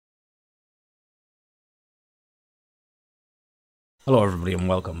Hello everybody and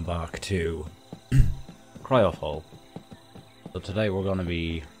welcome back to Cryofall. So today we're going to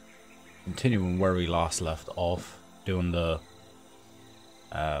be continuing where we last left off, doing the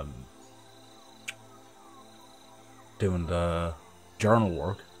journal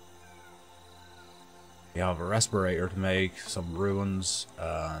work. We have a respirator to make, some ruins,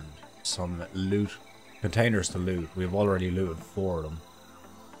 and some loot, containers to loot. We've already looted 4 of them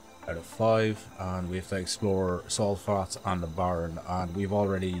out of 5, and we have to explore sulfates and the barren, and we've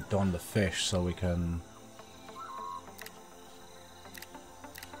already done the fish, so we can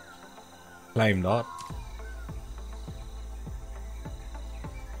claim that.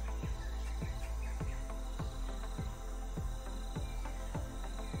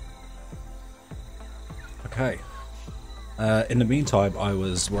 Okay. In the meantime, I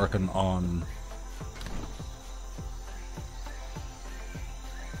was working on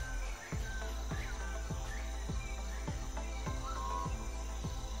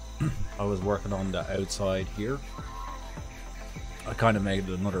the outside here. I kind of made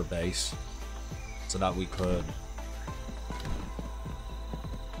another base so that we could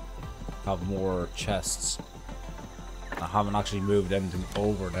have more chests. I haven't actually moved anything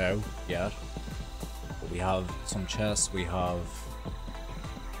over now yet, but we have some chests. We have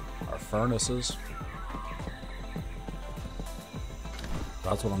our furnaces.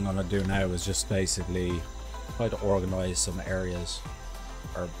 That's what I'm gonna do now, is just basically try to organize some areas,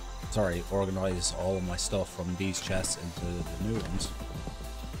 or sorry, organize all of my stuff from these chests into the new ones.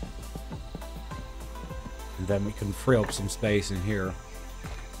 And then we can free up some space in here.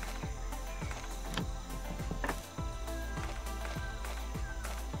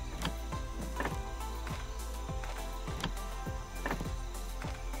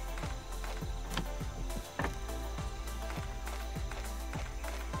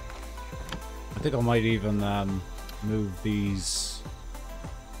 I think I might even move these,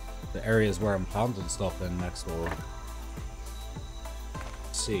 the areas where I'm planting stuff in next door.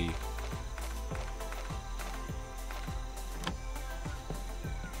 Let's see.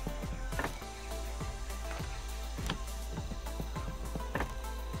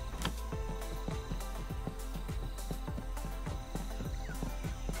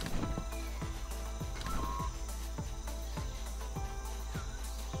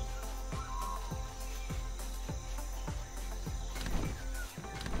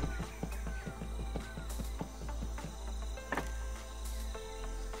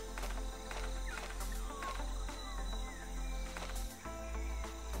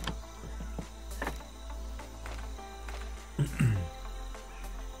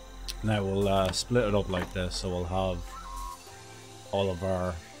 Now we'll split it up like this, so we'll have all of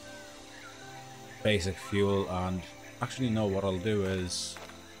our basic fuel. And actually, no, what I'll do is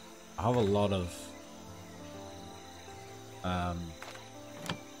I have a lot of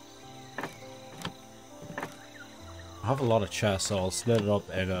chests, so I'll split it up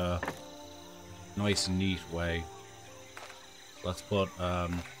in a nice neat way. Let's put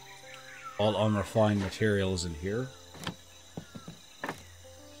all unrefined materials in here.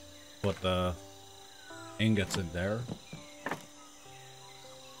 Put the ingots in there.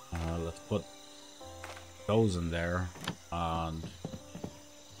 Let's put those in there, and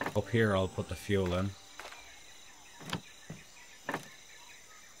up here I'll put the fuel in.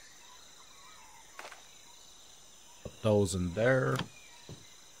 Put those in there.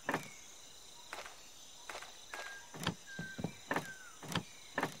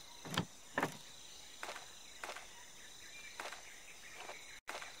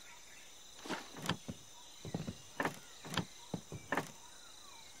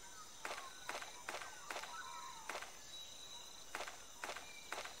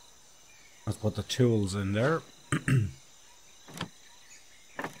 Let's put the tools in there.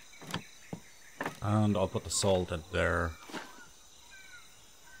 And I'll put the salt in there.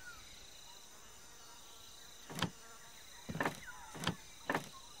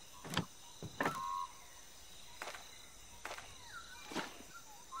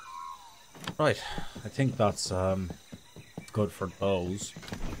 Right, I think that's good for those. I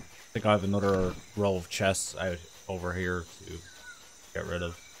think I have another row of chests out over here to get rid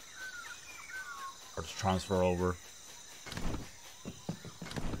of, or to transfer over.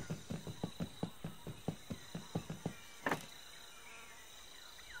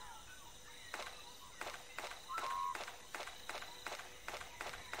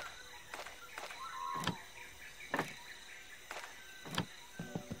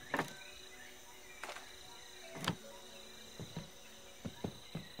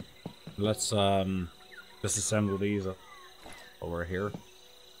 Let's disassemble these over here.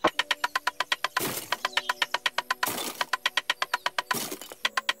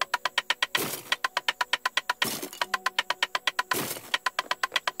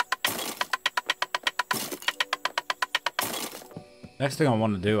 Next thing I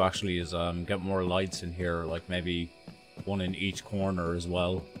want to do actually is get more lights in here, like maybe one in each corner as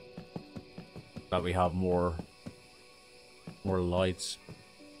well. That we have more lights.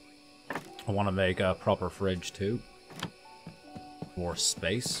 I want to make a proper fridge too. More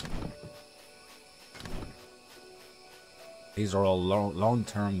space. These are all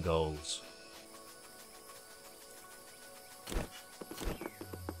long-term goals.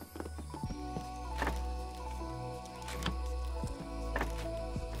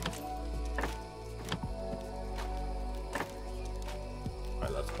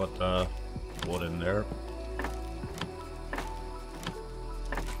 Alright, let's put the wood in there.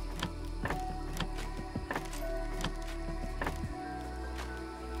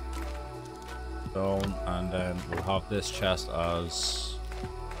 And then we'll have this chest as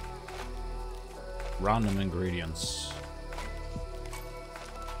random ingredients.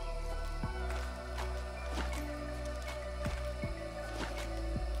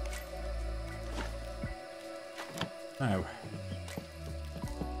 Now,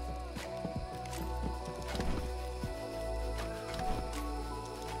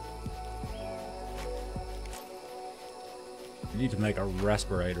 we need to make a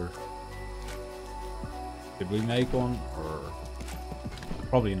respirator. Did we make one, or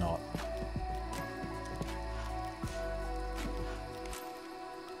probably not?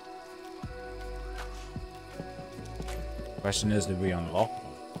 Question is, did we unlock one?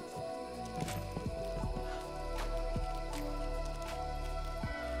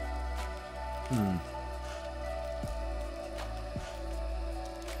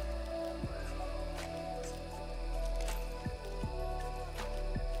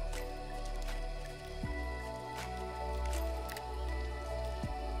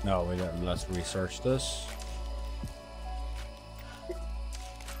 No, we didn't. Let's research this.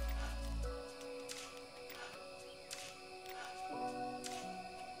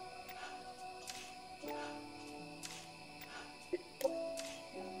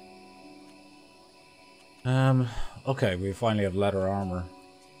 Okay, we finally have leather armor.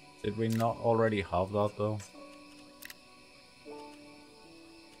 Did we not already have that though?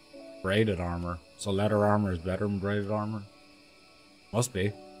 Braided armor. So leather armor is better than braided armor? Must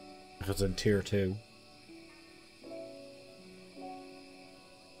be. If it's in tier 2.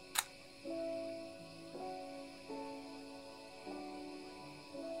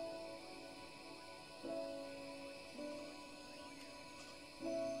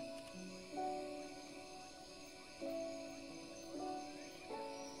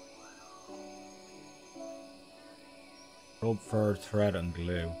 Rope, fur, thread, and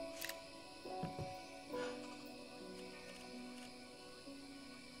glue.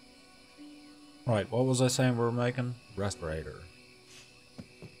 Right, what was I saying we were making? Respirator.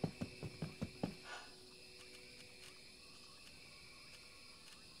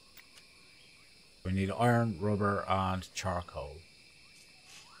 We need iron, rubber, and charcoal.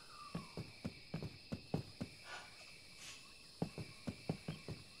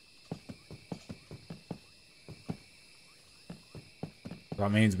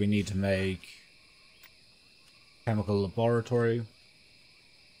 That means we need to make chemical laboratory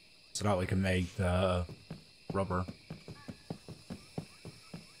so that we can make the rubber.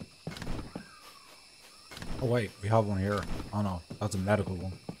 Oh wait, we have one here. Oh no, that's a medical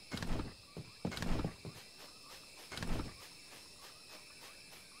one.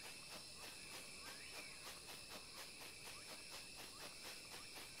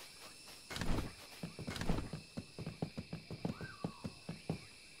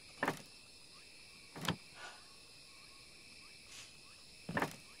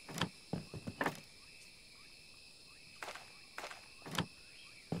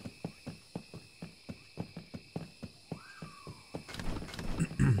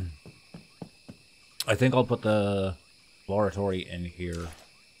 I think I'll put the laboratory in here.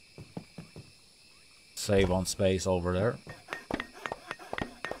 Save on space over there.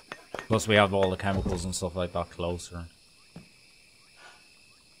 Plus we have all the chemicals and stuff like that closer.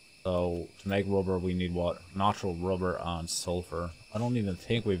 So to make rubber we need what? Natural rubber and sulfur. I don't even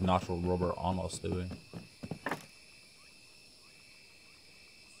think we have natural rubber on us, do we?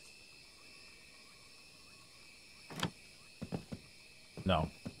 No.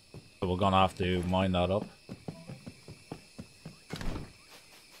 So we're gonna have to mine that up.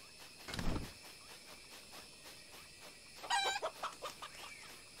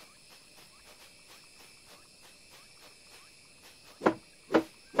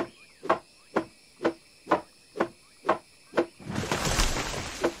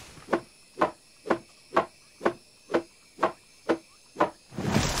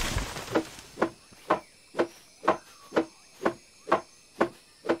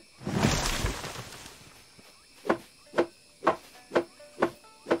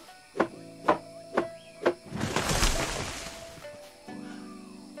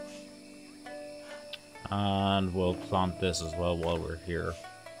 And we'll plant this as well while we're here.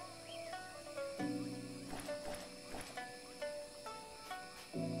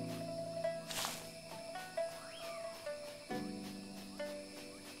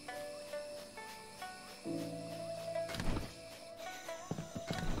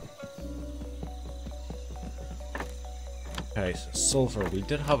 Okay, so sulfur, we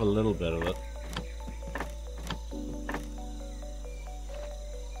did have a little bit of it.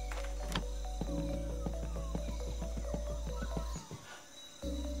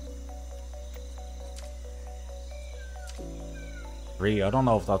 I don't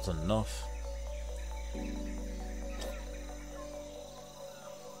know if that's enough.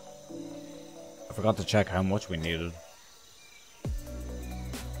 I forgot to check how much we needed.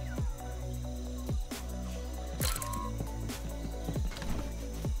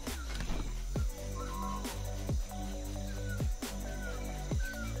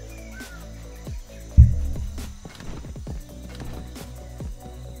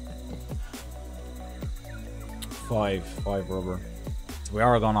 Five rubber. So we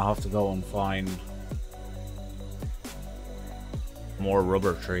are gonna have to go and find more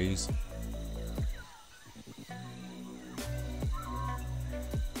rubber trees.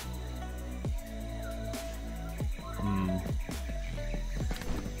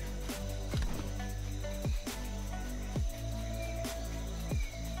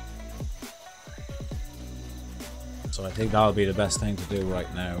 So I think that'll be the best thing to do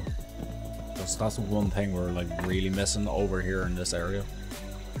right now. That's one thing we're like really missing over here in this area.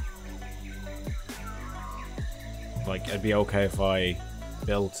 Like, it'd be okay if I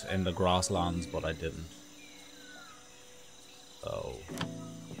built in the grasslands, but I didn't. So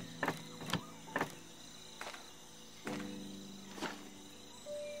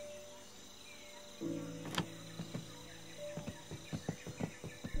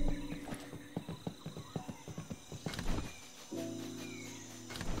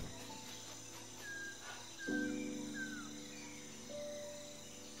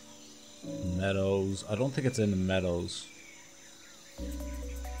meadows. I don't think it's in the meadows,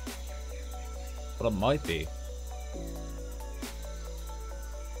 but it might be.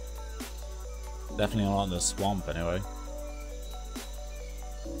 Definitely not in the swamp anyway.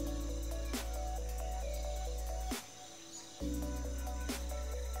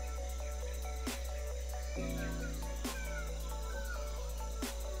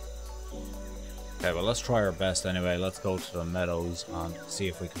 Okay, well, let's try our best anyway. Let's go to the meadows and see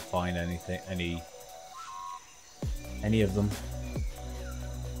if we can find anything, any of them.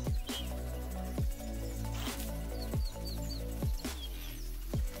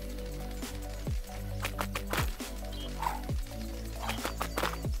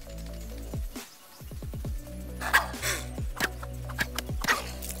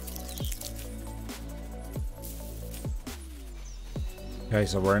 Okay,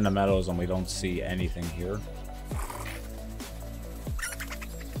 so we're in the meadows and we don't see anything here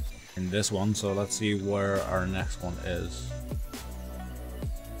in this one, so let's see where our next one is.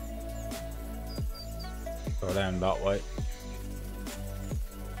 Go down that way.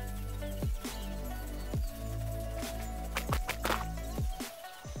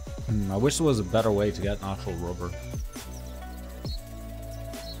 I wish there was a better way to get natural rubber.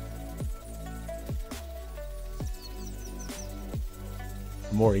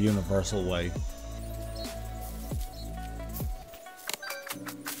 More universal way.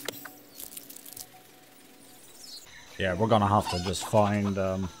 Yeah, we're gonna have to just find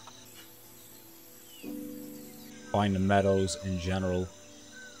the meadows in general.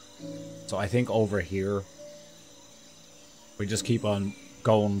 So I think over here we just keep on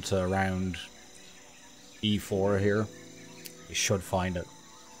going to around E4 here. We should find it.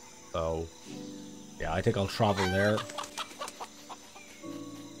 So yeah, I think I'll travel there.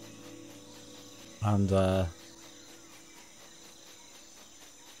 And you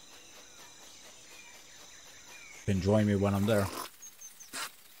can join me when I'm there.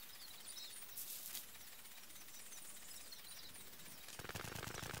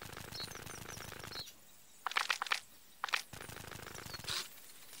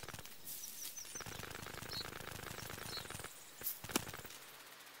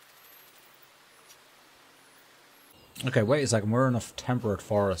 Okay, wait a second, we're in a temperate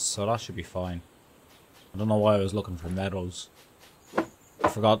forest, so that should be fine. I don't know why I was looking for meadows. I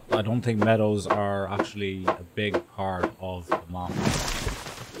forgot, I don't think meadows are actually a big part of the map.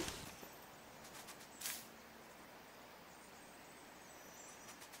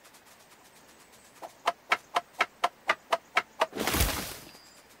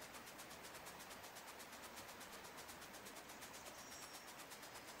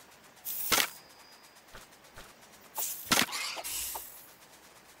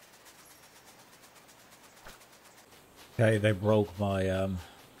 Okay, they broke my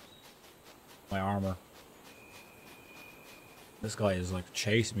my armor. This guy is like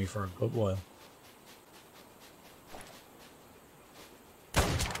chasing me for a good while.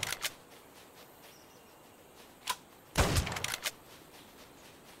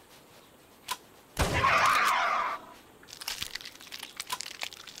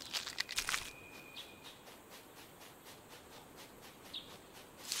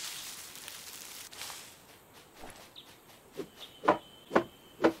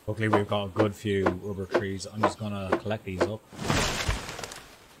 Luckily we've got a good few rubber trees. I'm just gonna collect these up.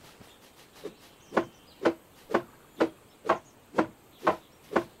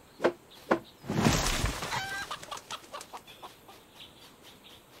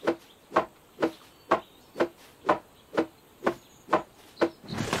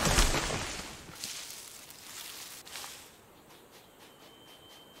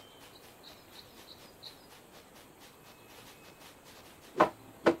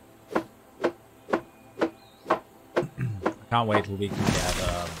 Can't wait till we can get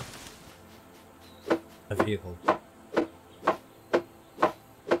a vehicle.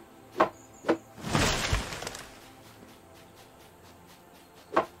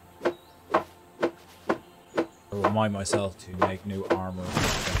 I'll remind myself to make new armor and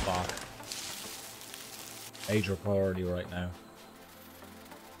get back. Major priority right now.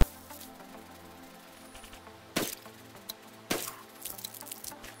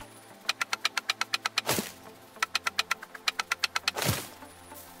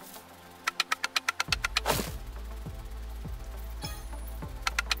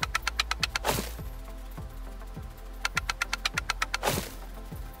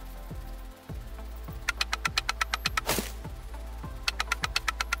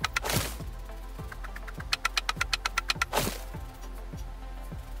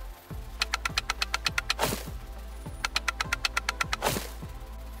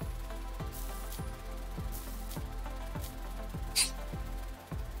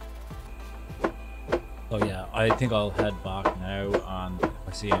 So yeah, I think I'll head back now, and if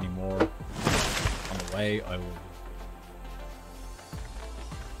I see any more on the way, I will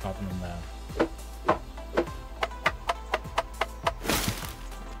drop them down.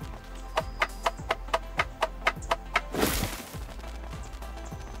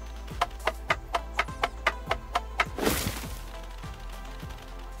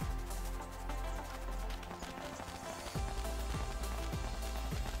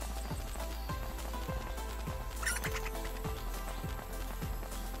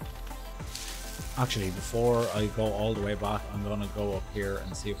 Actually, before I go all the way back, I'm gonna go up here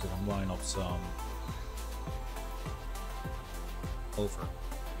and see if we can line up some sulfur.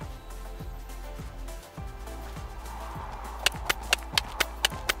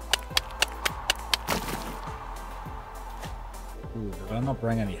 Ooh, did I not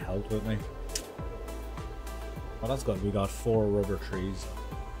bring any health with me? Well, that's good. We got 4 rubber trees.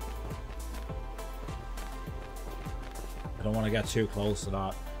 I don't want to get too close to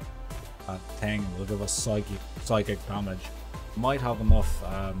that thing. Will give us psychic damage. Might have enough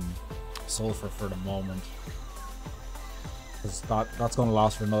sulfur for the moment, because that's going to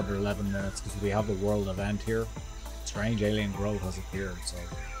last for another 11 minutes, because we have the world event here. Strange alien growth has appeared, so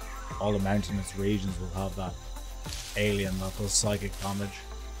all the mountainous regions will have that alien that does psychic damage.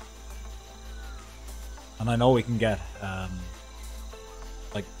 And I know we can get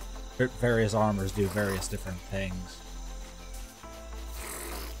like various armors do various different things.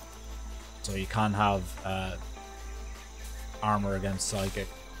 So you can have armor against psychic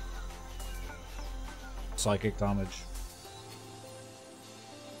damage.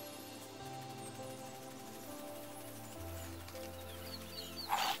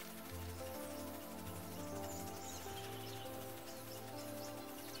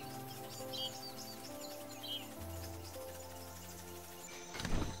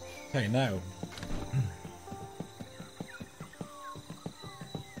 Okay, now.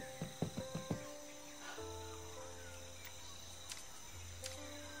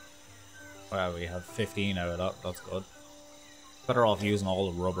 Wow, we have 15 out of that. That's good. Better off using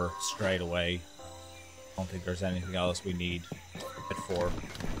all the rubber straight away. Don't think there's anything else we need it for,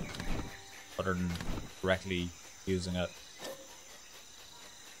 other than directly using it.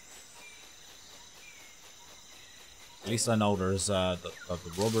 At least I know there's that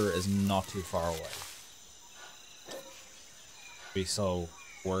the rubber is not too far away. Be so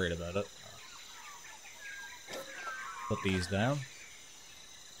worried about it. Put these down.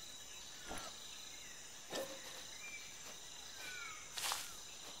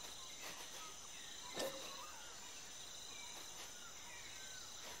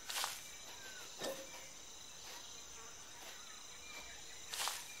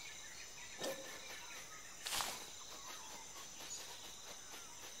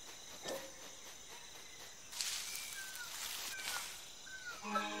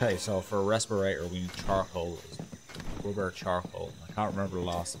 Okay, so for a respirator we need charcoal, rubber charcoal. I can't remember the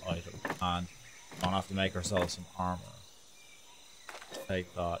last item, and we're gonna have to make ourselves some armor.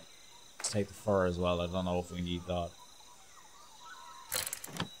 Take that. Let's take the fur as well. I don't know if we need that.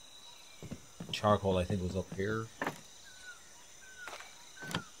 Charcoal I think was up here.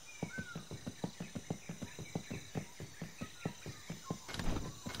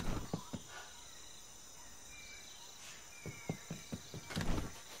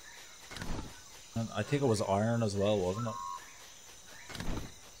 And I think it was iron as well, wasn't it?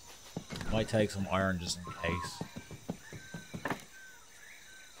 Might take some iron just in case.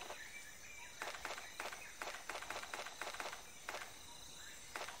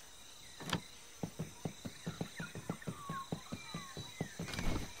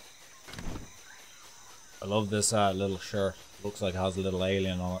 I love this little shirt. Looks like it has a little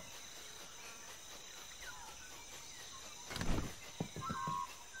alien on it.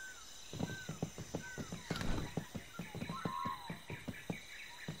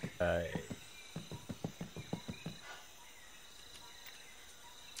 Okay.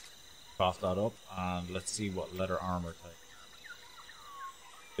 Craft that up and let's see what leather armor type.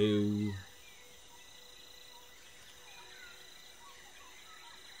 Blue.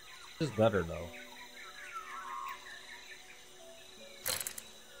 This is better though.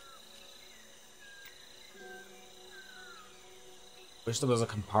 Wish there was a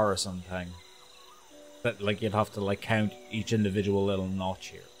comparison thing. That like you'd have to like count each individual little notch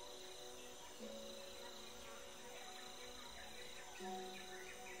here.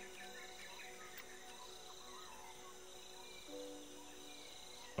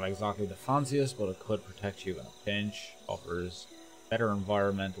 Not exactly the fanciest, but it could protect you in a pinch. Offers better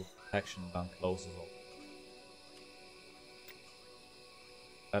environmental protection than close assault.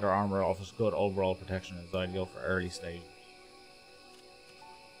 Better armor offers good overall protection and is ideal for early stages.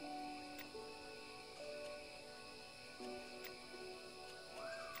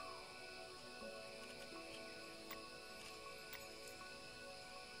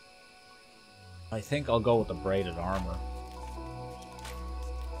 I think I'll go with the braided armor.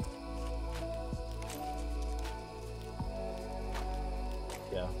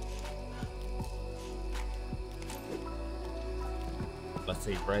 Yeah. Let's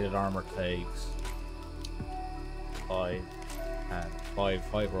see, braided armor takes 5 and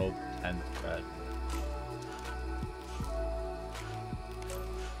 5 rope and thread.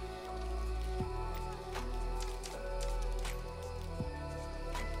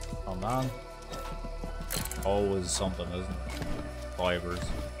 Oh man. Always something, isn't it? Fibers.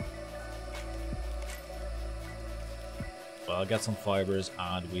 Well, I'll get some fibers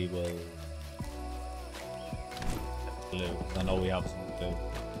and we will get glue. I know we have some glue.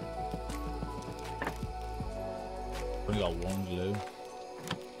 Only got one glue.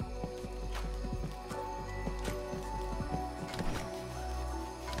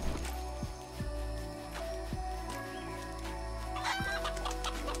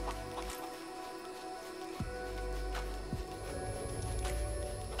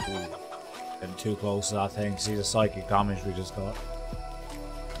 Getting too close to that thing. See the psychic damage we just got.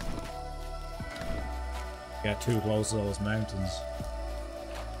 Get too close to those mountains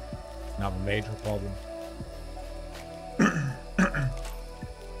and have a major problem.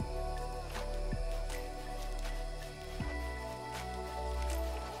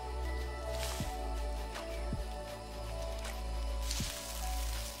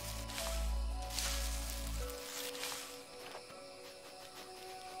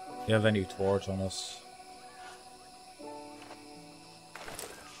 Do you have any torch on us?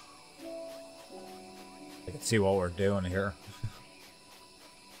 I can see what we're doing here.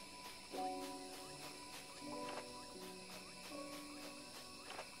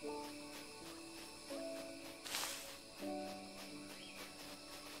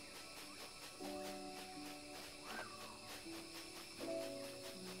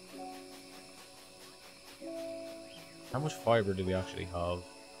 How much fiber do we actually have?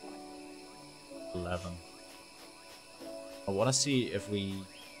 11. I want to see if we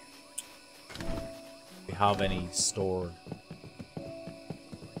have any stored.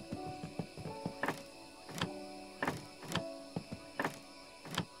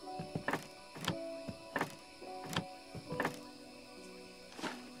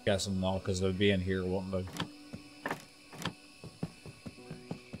 Guess I'm not, because they'll be in here, won't they?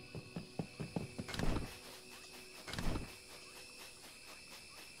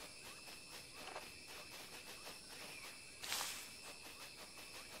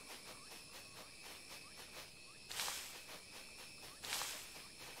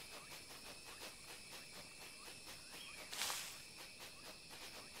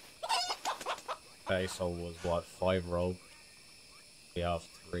 Okay, so it was what, 5 rope? We have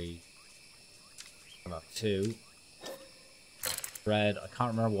 3. I got 2. Thread, I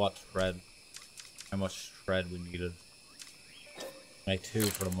can't remember what thread, how much thread we needed. Make 2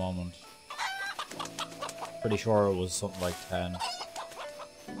 for the moment. Pretty sure it was something like 10.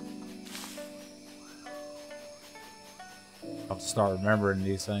 I have to start remembering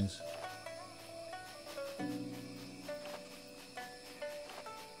these things.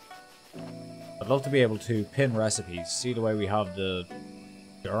 I'd love to be able to pin recipes. See the way we have the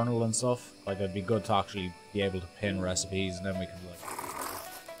journal and stuff? Like, it'd be good to actually be able to pin recipes and then we can like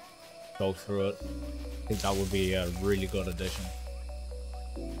go through it. I think that would be a really good addition.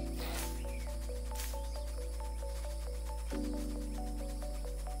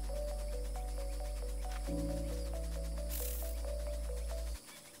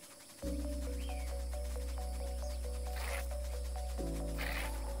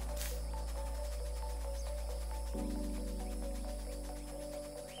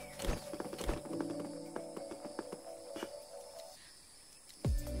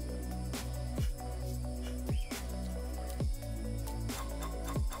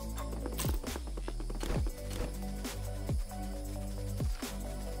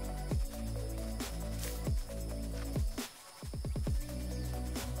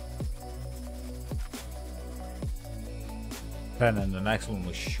 Then in the next one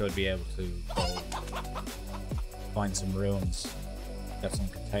we should be able to go find some ruins, get some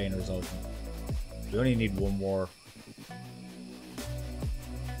containers open. We only need 1 more.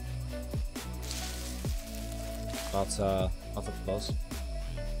 That's a plus.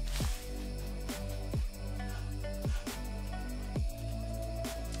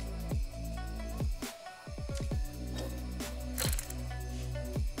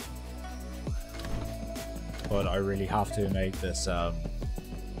 But I really have to make this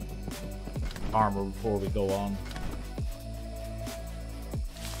armor before we go on.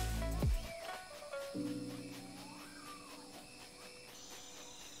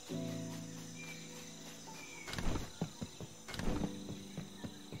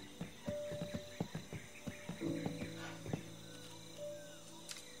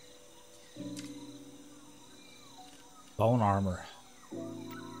 Bone armor.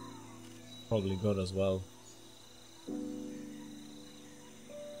 Probably good as well.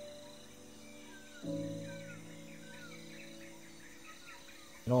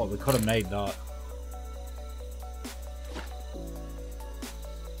 You know what, we could have made that.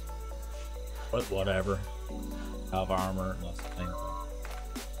 But whatever. Have armor, and that's the thing.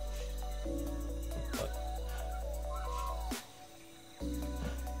 But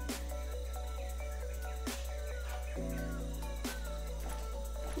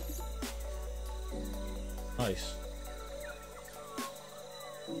nice.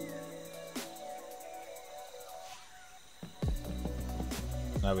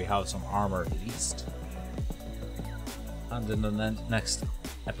 Now we have some armor at least. And in the next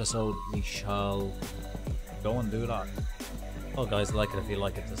episode we shall go and do that. Oh guys, like it if you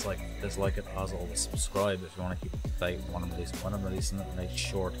like it, dislike it as always, subscribe if you want to keep up to date when I'm releasing it, make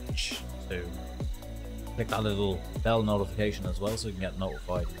sure to click that little bell notification as well so you can get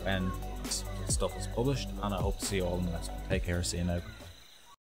notified when stuff is published, and I hope to see you all in the next one. Take care, see you now.